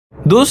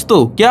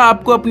दोस्तों, क्या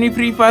आपको अपनी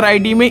फ्री फायर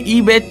आईडी में ई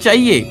बैच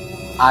चाहिए?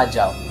 आ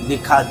जाओ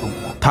दिखा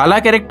दूंगा। थाला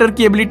कैरेक्टर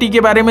की एबिलिटी के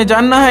बारे में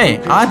जानना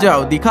है? आ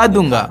जाओ दिखा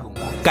दूंगा।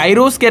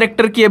 काइरोस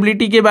कैरेक्टर की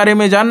एबिलिटी के बारे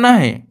में जानना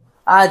है?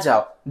 आ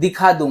जाओ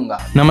दिखा दूंगा।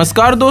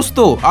 नमस्कार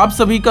दोस्तों, आप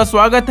सभी का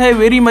स्वागत है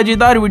वेरी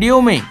मजेदार वीडियो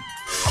में।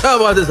 क्या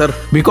बात है सर?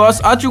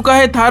 बिकॉज आ चुका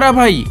है थारा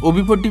भाई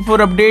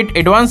OB44 अपडेट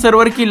एडवांस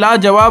सर्वर की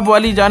लाजवाब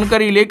वाली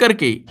जानकारी लेकर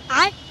के।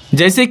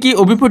 जैसे कि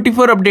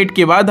OB44 अपडेट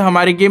के बाद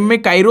हमारे गेम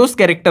में काइरोस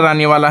कैरेक्टर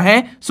आने वाला है।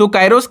 सो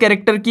काइरोस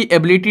कैरेक्टर की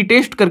एबिलिटी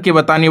टेस्ट करके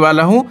बताने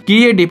वाला हूँ कि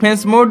ये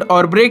डिफेंस मोड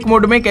और ब्रेक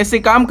मोड में कैसे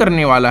काम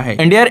करने वाला है।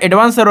 एंड यार,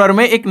 एडवांस सर्वर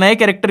में एक नए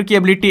कैरेक्टर की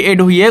एबिलिटी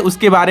ऐड हुई है,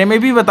 उसके बारे में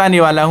भी बताने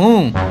वाला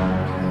हूँ।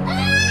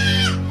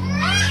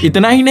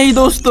 इतना ही नहीं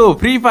दोस्तों,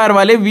 फ्री फायर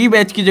वाले वी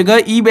बैच की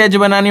जगह ई बैच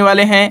बनाने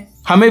वाले हैं।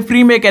 हमें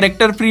फ्री में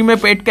कैरेक्टर, फ्री में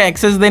पेट का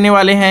एक्सेस देने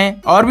वाले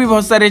हैं और भी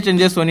बहुत सारे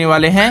चेंजेस होने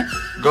वाले हैं।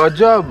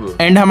 गजब।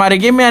 एंड हमारे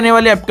गेम में आने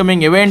वाले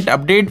upcoming event,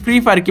 update, free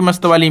fire की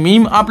मस्त वाली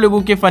मीम, आप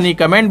लोगों के फनी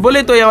कमेंट,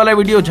 बोले तो ये वाला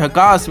वीडियो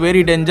झकास,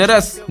 वेरी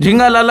डेंजरस,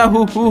 झिंगा लाला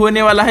हु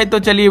होने वाला है। तो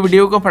चलिए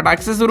वीडियो को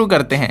फटाक से शुरू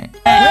करते हैं।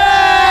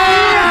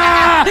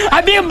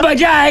 अभी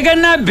मजा आएगा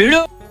ना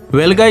भिड़ो।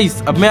 वेल गाइस,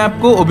 अब मैं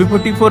आपको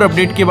OB44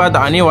 अपडेट के बाद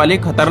आने वाले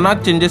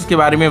खतरनाक चेंजेस के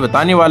बारे में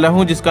बताने वाला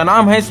हूं, जिसका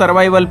नाम है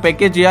सर्वाइवल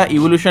पैकेज या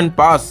इवोल्यूशन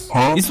पास।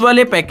 इस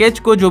वाले पैकेज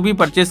को जो भी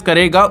परचेस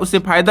करेगा उसे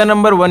फायदा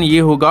नंबर 1 ये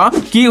होगा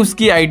कि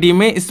उसकी आईडी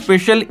में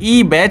स्पेशल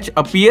ई बैच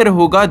अपीयर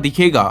होगा,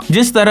 दिखेगा।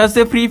 जिस तरह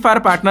से फ्री फायर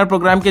पार्टनर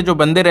प्रोग्राम के जो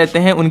बंदे रहते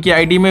हैं उनकी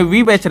आईडी में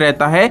वी बैच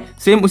रहता है,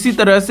 सेम उसी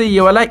तरह से ये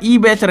वाला ई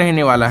बैच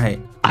रहने वाला है।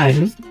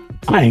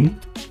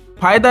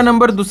 फायदा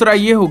नंबर दूसरा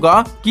ये होगा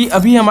कि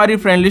अभी हमारी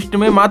फ्रेंड लिस्ट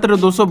में मात्र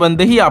 200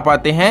 बंदे ही आ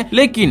पाते हैं,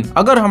 लेकिन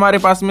अगर हमारे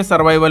पास में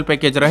सर्वाइवल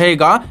पैकेज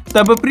रहेगा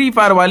तब फ्री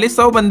फायर वाले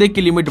 100 बंदे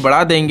की लिमिट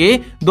बढ़ा देंगे।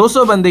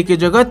 200 बंदे की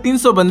जगह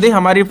 300 बंदे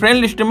हमारी फ्रेंड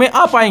लिस्ट में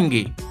आ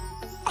पाएंगे।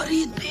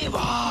 अरे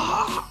देवा।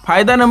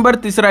 फायदा नंबर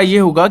तीसरा ये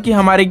होगा कि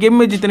हमारे गेम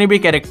में जितने भी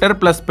कैरेक्टर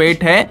प्लस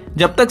पेट है,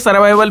 जब तक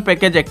सर्वाइवल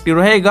पैकेज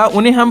एक्टिव रहेगा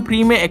उन्हें हम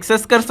फ्री में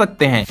एक्सेस कर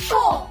सकते हैं।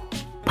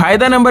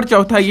 फायदा नंबर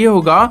चौथा ये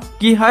होगा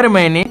कि हर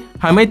महीने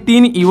हमें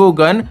 3 ईवो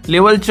गन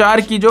लेवल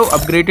 4 की जो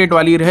अपग्रेडेड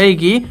वाली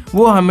रहेगी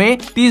वो हमें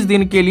 30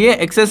 दिन के लिए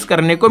एक्सेस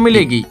करने को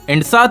मिलेगी।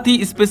 एंड साथ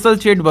ही स्पेशल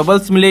शेड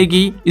बबल्स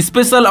मिलेगी,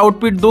 स्पेशल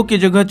आउटफिट 2 की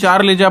जगह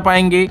 4 ले जा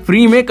पाएंगे,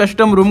 फ्री में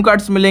कस्टम रूम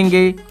कार्ड्स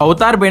मिलेंगे,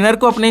 अवतार बैनर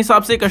को अपने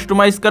हिसाब से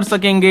कस्टमाइज कर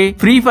सकेंगे,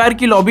 फ्री फायर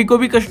की लॉबी को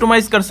भी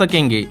कस्टमाइज कर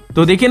सकेंगे।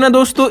 तो देखिए ना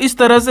दोस्तों, इस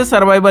तरह से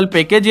सर्वाइवल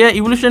पैकेज या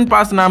इवोल्यूशन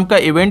पास नाम का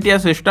इवेंट या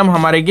सिस्टम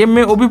हमारे गेम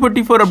में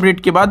OB44 अपडेट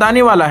के बाद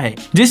आने वाला है।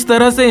 जिस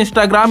तरह से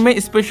इंस्टाग्राम में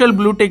स्पेशल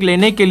ब्लू टिक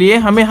लेने के लिए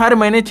हमें हर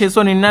महीने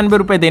 699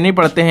 रुपए देने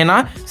पड़ते हैं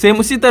ना, सेम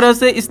उसी तरह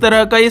से इस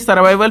तरह का ये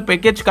सर्वाइवल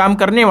पैकेज काम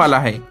करने वाला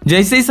है।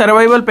 जैसे ही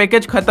सर्वाइवल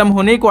पैकेज खत्म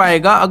होने को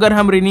आएगा, अगर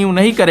हम रिन्यू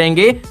नहीं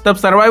करेंगे तब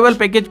सर्वाइवल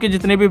पैकेज के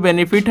जितने भी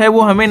बेनिफिट है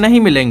वो हमें नहीं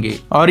मिलेंगे।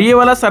 और ये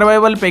वाला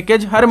सर्वाइवल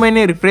पैकेज हर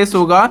महीने रिफ्रेश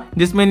होगा,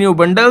 जिसमें न्यू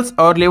बंडल्स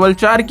और लेवल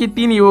 4 की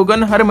 3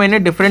 ईवोगन हर महीने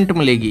डिफरेंट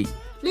मिलेगी।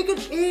 लेकिन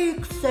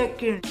एक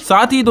सेकंड,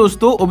 साथ ही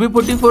दोस्तों,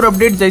 OB44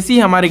 अपडेट जैसे ही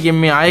हमारे गेम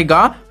में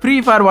आएगा, फ्री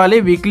फायर वाले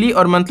वीकली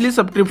और मंथली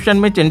सब्सक्रिप्शन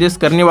में चेंजेस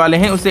करने वाले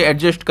हैं, उसे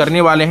एडजस्ट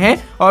करने वाले हैं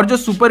और जो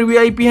सुपर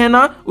VIP है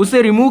ना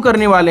उसे रिमूव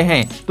करने वाले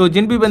हैं। तो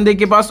जिन भी बंदे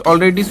के पास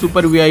ऑलरेडी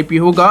सुपर VIP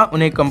होगा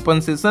उन्हें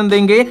कंपनसेशन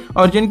देंगे,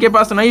 और जिनके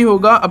पास नहीं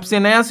होगा अब से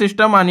नया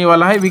सिस्टम आने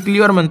वाला है वीकली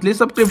और मंथली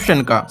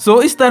सब्सक्रिप्शन का।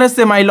 सो इस तरह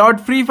से माय लॉर्ड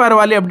फ्री फायर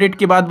वाले अपडेट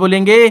के बाद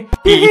बोलेंगे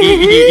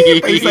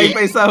पैसा ही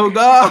पैसा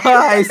होगा,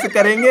 ऐसे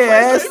करेंगे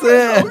ऐसे।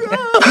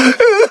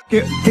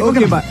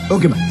 Okay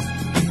bye.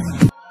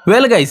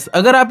 वेल गाइस,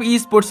 अगर आप ई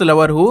स्पोर्ट्स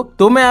लवर हो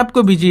तो मैं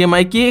आपको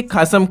BGMI की एक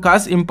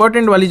खास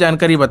इंपॉर्टेंट वाली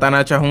जानकारी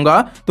बताना चाहूंगा।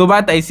 तो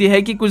बात ऐसी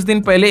है कि कुछ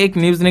दिन पहले एक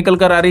न्यूज निकल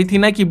कर आ रही थी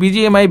ना कि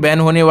BGMI बैन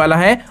होने वाला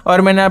है,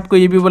 और मैंने आपको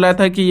ये भी बोला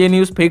था कि ये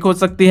न्यूज फेक हो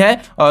सकती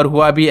है, और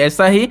हुआ भी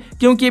ऐसा ही,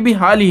 क्योंकि अभी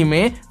हाल ही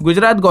में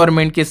गुजरात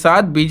गवर्नमेंट के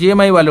साथ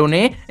BGMI वालों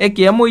ने एक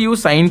MOU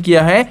साइन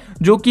किया है,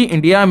 जो कि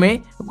इंडिया में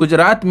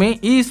गुजरात में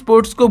ई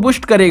स्पोर्ट्स को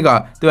बूस्ट करेगा।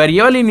 तो यार,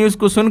 ये वाली न्यूज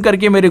को सुन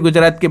करके मेरे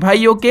गुजरात के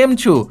भाइयों केम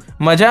छू,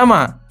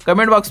 मजामा,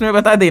 कमेंट बॉक्स में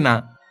बता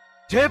देना।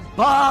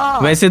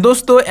 वैसे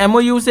दोस्तों,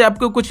 MOU से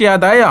आपको कुछ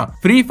याद आया?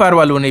 फ्री फायर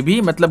वालों ने भी,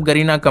 मतलब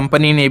गरीना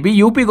कंपनी ने भी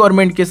यूपी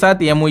गवर्नमेंट के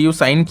साथ MOU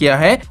साइन किया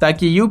है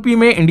ताकि यूपी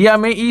में इंडिया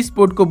में ई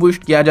स्पोर्ट को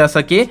बूस्ट किया जा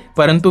सके,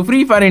 परंतु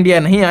फ्री फायर इंडिया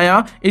नहीं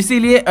आया,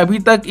 इसीलिए अभी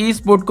तक ई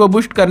स्पोर्ट को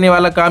बूस्ट करने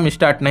वाला काम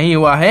स्टार्ट नहीं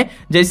हुआ है।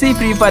 जैसे ही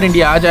फ्री फायर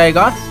इंडिया आ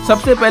जाएगा,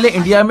 सबसे पहले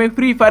इंडिया में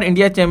फ्री फायर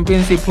इंडिया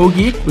चैंपियनशिप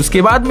होगी,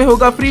 उसके बाद में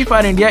होगा free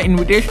fire India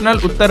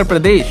invitational Uttar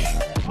Pradesh.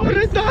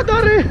 अरे दादा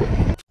रे।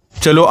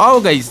 चलो आओ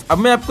गाइस, अब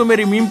मैं आपको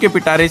मेरी मीम के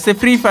पिटारे से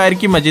फ्री फायर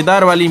की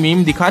मजेदार वाली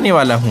मीम दिखाने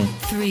वाला हूँ।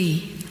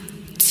 3,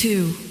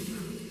 2,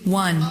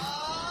 1।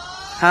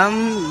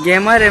 हम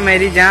गेमर है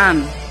मेरी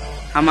जान,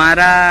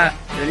 हमारा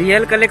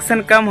रियल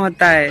कलेक्शन कम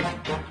होता है,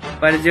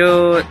 पर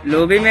जो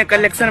लॉबी में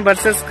कलेक्शन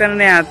वर्सेस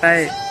करने आता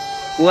है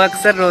वो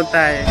अक्सर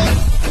रोता है।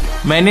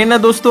 मैंने ना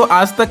दोस्तों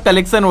आज तक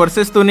कलेक्शन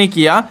वर्सेस तो नहीं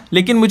किया,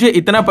 लेकिन मुझे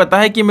इतना पता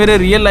है कि मेरे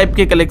रियल लाइफ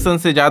के कलेक्शन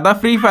से ज्यादा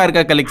फ्री फायर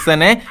का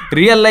कलेक्शन है।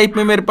 रियल लाइफ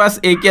में मेरे पास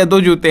 1 या 2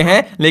 जूते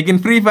हैं, लेकिन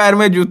फ्री फायर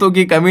में जूतों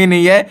की कमी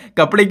नहीं है।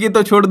 कपड़े की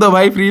तो छोड़ दो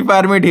भाई, फ्री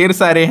फायर में ढेर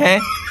सारे हैं।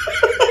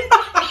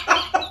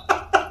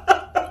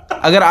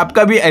 अगर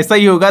आपका भी ऐसा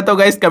ही होगा तो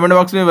गाइस कमेंट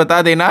बॉक्स में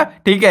बता देना,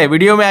 ठीक है।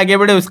 वीडियो में आगे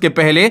बढ़े उसके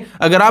पहले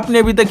अगर आपने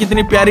अभी तक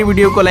इतनी प्यारी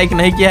वीडियो को लाइक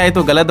नहीं किया है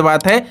तो गलत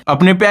बात है।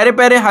 अपने प्यारे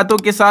प्यारे हाथों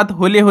के साथ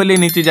होले होले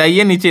नीचे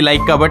जाइए, नीचे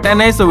लाइक का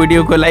बटन है, सो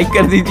वीडियो को लाइक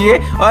कर दीजिए।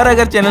 और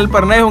अगर चैनल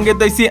पर नए होंगे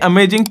तो इसी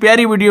अमेजिंग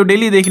प्यारी वीडियो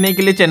डेली देखने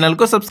के लिए चैनल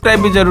को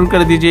सब्सक्राइब भी जरूर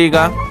कर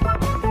दीजिएगा।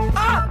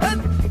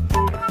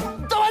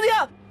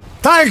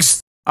 थैंक्स।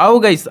 आओ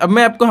गाइस, अब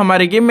मैं आपको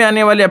हमारे गेम में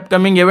आने वाले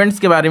अपकमिंग इवेंट्स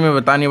के बारे में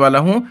बताने वाला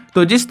हूं।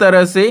 तो जिस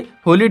तरह से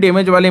होली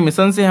डैमेज वाले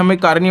मिशन से हमें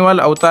कार्निवाल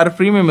अवतार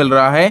फ्री में मिल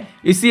रहा है,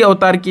 इसी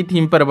अवतार की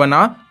थीम पर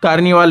बना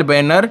कार्निवाल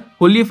बैनर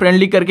होली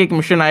फ्रेंडली करके एक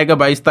मिशन आएगा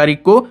 22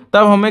 तारीख को,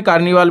 तब हमें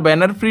कार्निवाल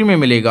बैनर फ्री में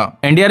मिलेगा।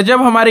 एंड यार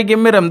जब हमारे गेम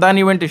में रमजान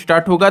इवेंट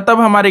स्टार्ट होगा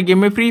तब हमारे गेम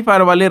में फ्री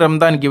फायर वाले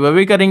रमजान गिव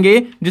अवे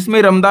करेंगे,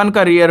 जिसमें रमजान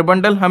का रेयर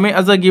बंडल हमें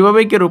एज अ गिव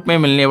अवे के रूप में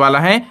मिलने वाला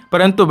है।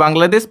 परंतु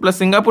बांग्लादेश प्लस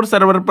सिंगापुर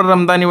सर्वर पर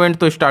रमजान इवेंट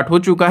तो स्टार्ट हो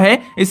चुका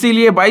है,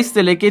 इसीलिए 22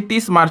 से लेके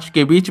 30 मार्च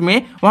के बीच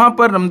में वहां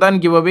पर रमजान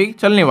गिव अवे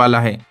चलने वाला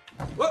है।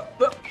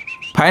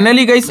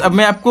 फाइनली गाइस, अब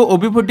मैं आपको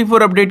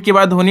OB44 अपडेट के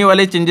बाद होने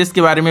वाले चेंजेस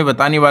के बारे में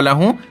बताने वाला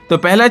हूं। तो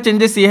पहला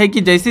चेंजेस ये है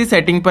कि जैसी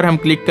सेटिंग पर हम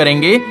क्लिक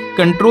करेंगे,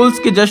 कंट्रोल्स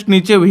के जस्ट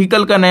नीचे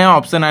व्हीकल का नया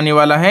ऑप्शन आने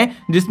वाला है,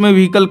 जिसमें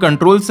व्हीकल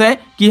कंट्रोल्स है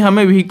कि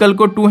हमें व्हीकल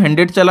को 2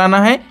 हैंडेड चलाना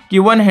है कि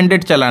 1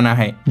 हैंडेड चलाना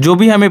है। जो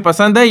भी हमें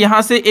पसंद है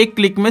यहाँ से एक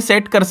क्लिक में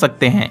सेट कर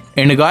सकते हैं।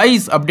 एंड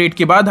गाइस, अपडेट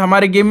के बाद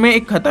हमारे गेम में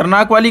एक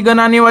खतरनाक वाली गन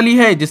आने वाली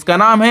है जिसका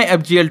नाम है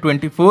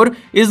FGL24।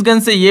 इस गन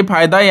से ये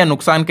फायदा या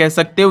नुकसान कह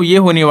सकते हो ये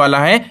होने वाला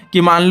है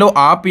कि मान लो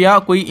आप या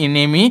कोई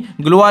इनेमी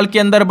ग्लोवाल के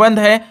अंदर बंद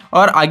है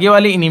और आगे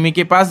वाले इनेमी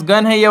के पास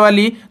गन है ये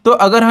वाली, तो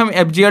अगर हम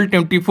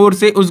FGL24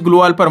 से उस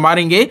ग्लोवाल पर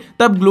मारेंगे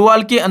तब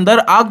ग्लोवाल के अंदर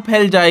आग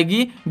फैल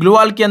जाएगी।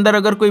 ग्लोवाल के अंदर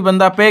अगर कोई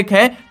बंदा पैक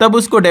है तब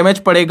उसको डैमेज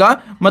पड़ेगा।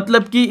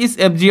 मतलब कि इस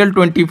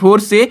FGL24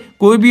 से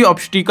कोई भी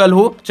ऑब्स्टिकल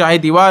हो, चाहे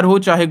दीवार हो,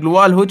 चाहे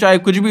ग्लोवाल हो, चाहे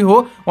कुछ भी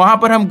हो, वहां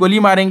पर हम गोली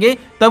मारेंगे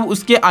तब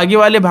उसके आगे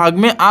वाले भाग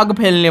में आग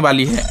फैलने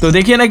वाली है। तो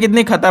देखिए ना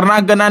कितनी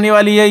खतरनाक गन आने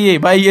वाली है ये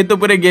भाई, ये तो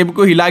पूरे गेम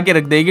को हिला के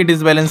रख देगी,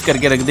 डिसबैलेंस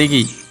करके रख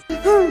देगी।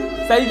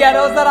 सही कह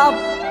रहे हो सर,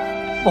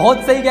 आप बहुत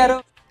सही कह रहे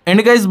हो।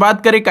 एंड गाइस,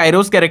 बात करें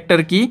काइरोस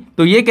कैरेक्टर की,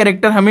 तो ये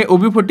कैरेक्टर हमें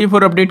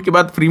OB44 अपडेट के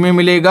बाद फ्री में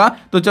मिलेगा।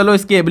 तो चलो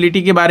इसकी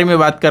एबिलिटी के बारे में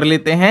बात कर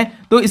लेते हैं।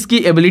 तो इसकी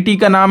एबिलिटी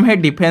का नाम है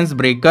डिफेंस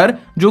ब्रेकर,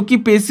 जो कि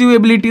पैसिव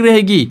एबिलिटी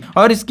रहेगी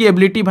और इसकी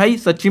एबिलिटी भाई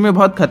सच्ची में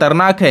बहुत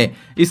खतरनाक है।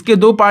 इसके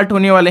 2 पार्ट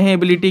होने वाले हैं,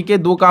 एबिलिटी के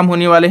 2 काम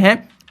होने वाले हैं।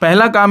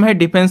 पहला काम है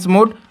डिफेंस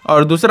मोड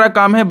और दूसरा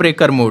काम है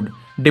ब्रेकर मोड।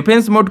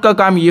 डिफेंस मोड का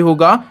काम ये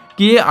होगा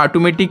कि ये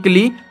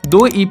ऑटोमेटिकली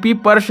 2 EP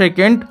पर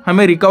सेकेंड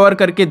हमें रिकवर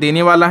करके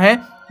देने वाला है।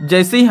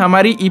 जैसे ही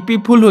हमारी EP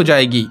फुल हो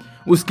जाएगी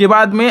उसके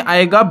बाद में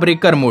आएगा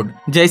ब्रेकर मोड।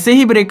 जैसे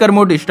ही ब्रेकर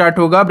मोड स्टार्ट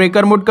होगा,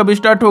 ब्रेकर मोड कब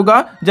स्टार्ट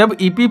होगा, जब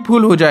EP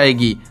फुल हो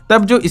जाएगी,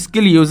 तब जो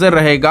स्किल यूजर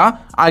रहेगा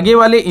आगे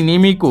वाले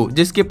इनेमी को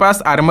जिसके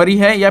पास आर्मरी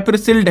है या फिर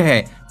शिल्ड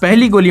है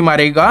पहली गोली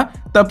मारेगा,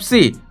 तब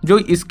से जो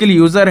स्किल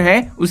यूजर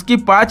है उसकी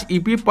 5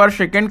 EP पर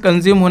सेकेंड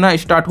कंज्यूम होना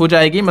स्टार्ट हो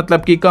जाएगी,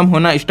 मतलब कि कम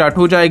होना स्टार्ट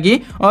हो जाएगी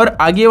और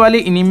आगे वाले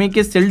इनिमी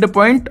के शिल्ड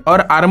पॉइंट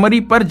और आर्मरी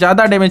पर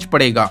ज्यादा डैमेज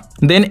पड़ेगा।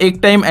 देन एक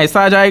टाइम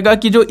ऐसा आ जाएगा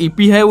कि जो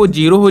EP है वो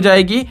 0 हो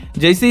जाएगी।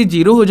 जैसे ही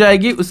 0 हो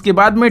जाएगी उसके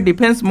बाद में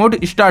डिफेंस मोड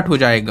स्टार्ट हो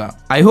जाएगा।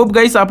 आई होप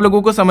गाइस आप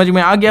लोगों को समझ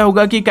में आ गया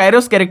होगा कि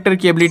काइरोस कैरेक्टर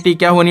की एबिलिटी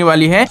क्या होने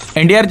वाली है।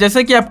 एंड यार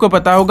जैसे कि आपको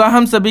पता होगा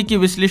हम सभी की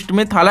विश लिस्ट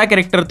में थाला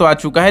कैरेक्टर तो आ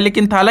चुका है,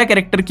 लेकिन थाला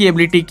कैरेक्टर की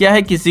एबिलिटी क्या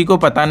है किसी को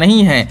पता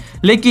नहीं है।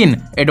 लेकिन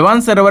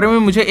एडवांस सर्वर में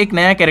मुझे एक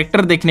नया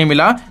कैरेक्टर देखने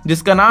मिला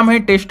जिसका नाम है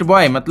टेस्ट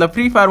बॉय। मतलब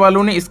फ्री फायर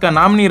वालों ने इसका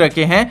नाम नहीं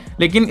रखे हैं,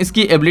 लेकिन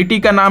इसकी एबिलिटी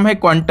का नाम है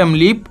क्वांटम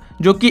लीप,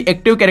 जो कि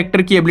एक्टिव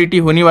कैरेक्टर की एबिलिटी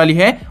होने वाली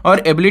है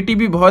और एबिलिटी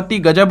भी बहुत ही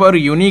गजब और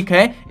यूनिक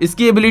है।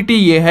 इसकी एबिलिटी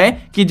ये है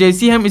कि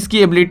जैसी हम इसकी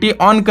एबिलिटी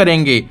ऑन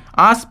करेंगे,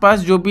 आसपास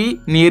जो भी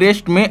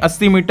नियरेस्ट में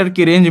 80 मीटर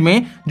की रेंज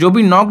में जो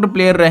भी नॉक्ड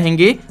प्लेयर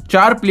रहेंगे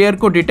 4 प्लेयर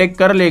को डिटेक्ट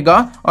कर लेगा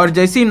और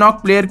जैसे ही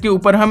नॉक प्लेयर के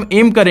ऊपर हम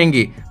एम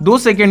करेंगे 2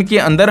 सेकंड के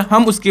अंदर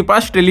हम उसके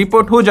पास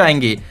टेलीपोर्ट हो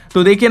जाएंगे।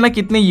 तो देखिए ना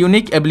कितनी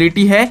यूनिक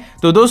एबिलिटी है।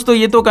 तो दोस्तों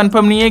ये तो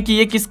कंफर्म नहीं है कि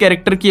ये किस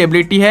कैरेक्टर की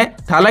एबिलिटी है,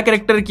 थाला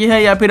कैरेक्टर की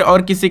है या फिर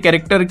और किसी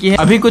कैरेक्टर की है,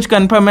 अभी कुछ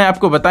कंफर्म मैं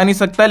आपको बता नहीं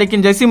सकता,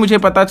 लेकिन जैसे मुझे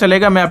पता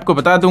चलेगा मैं आपको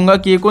बता दूंगा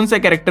कि ये कौन से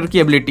कैरेक्टर की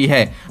एबिलिटी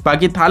है।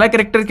 बाकी थाला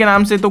कैरेक्टर के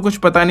नाम से तो कुछ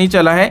पता नहीं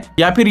चला है,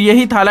 या फिर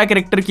यही थाला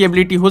कैरेक्टर की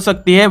एबिलिटी हो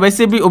सकती है।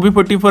 वैसे भी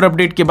OB44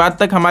 अपडेट के बाद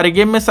तक हमारे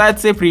गेम में शायद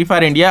से फ्री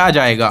फायर इंडिया आ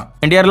जाएगा।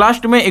 इंडिया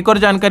लास्ट में एक और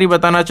जानकारी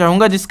बताना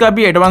चाहूंगा जिसका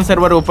भी एडवांस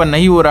सर्वर ओपन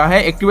नहीं हो रहा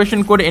है,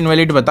 एक्टिवेशन कोड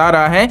इनवैलिड बता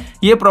रहा है।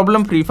 ये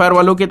प्रॉब्लम फ्री फायर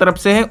वालों की तरफ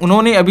से है,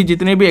 उन्होंने अभी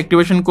जितने भी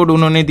एक्टिवेशन कोड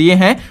उन्होंने दिए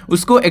हैं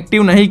उसको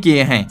एक्टिव नहीं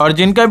किए हैं, और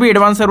जिनका भी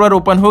एडवांस सर्वर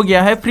ओपन हो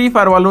गया है फ्री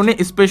फायर वालों ने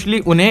स्पेशली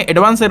उन्हें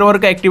एडवांस सर्वर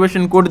का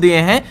एक्टिवेशन कोड दिए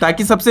हैं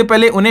ताकि सबसे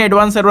पहले उन्हें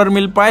एडवांस सर्वर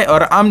मिल पाए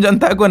और आम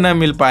जनता को न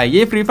मिल पाए।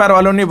 ये फ्री फायर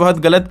वालों ने बहुत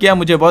गलत किया,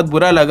 मुझे बहुत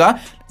बुरा लगा,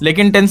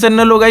 लेकिन टेंशन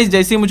न लो गाइस,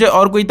 जैसे मुझे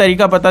और कोई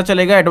तरीका पता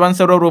चलेगा एडवांस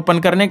सर्वर ओपन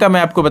करने का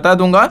मैं आपको बता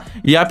दूंगा,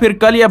 या फिर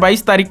कल या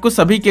 22 तारीख को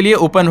सभी के लिए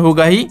ओपन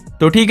होगा ही।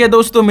 तो ठीक है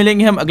दोस्तों,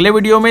 मिलेंगे हम अगले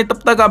वीडियो में, तब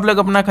तक आप लोग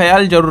अपना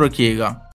ख्याल जरूर रखिएगा।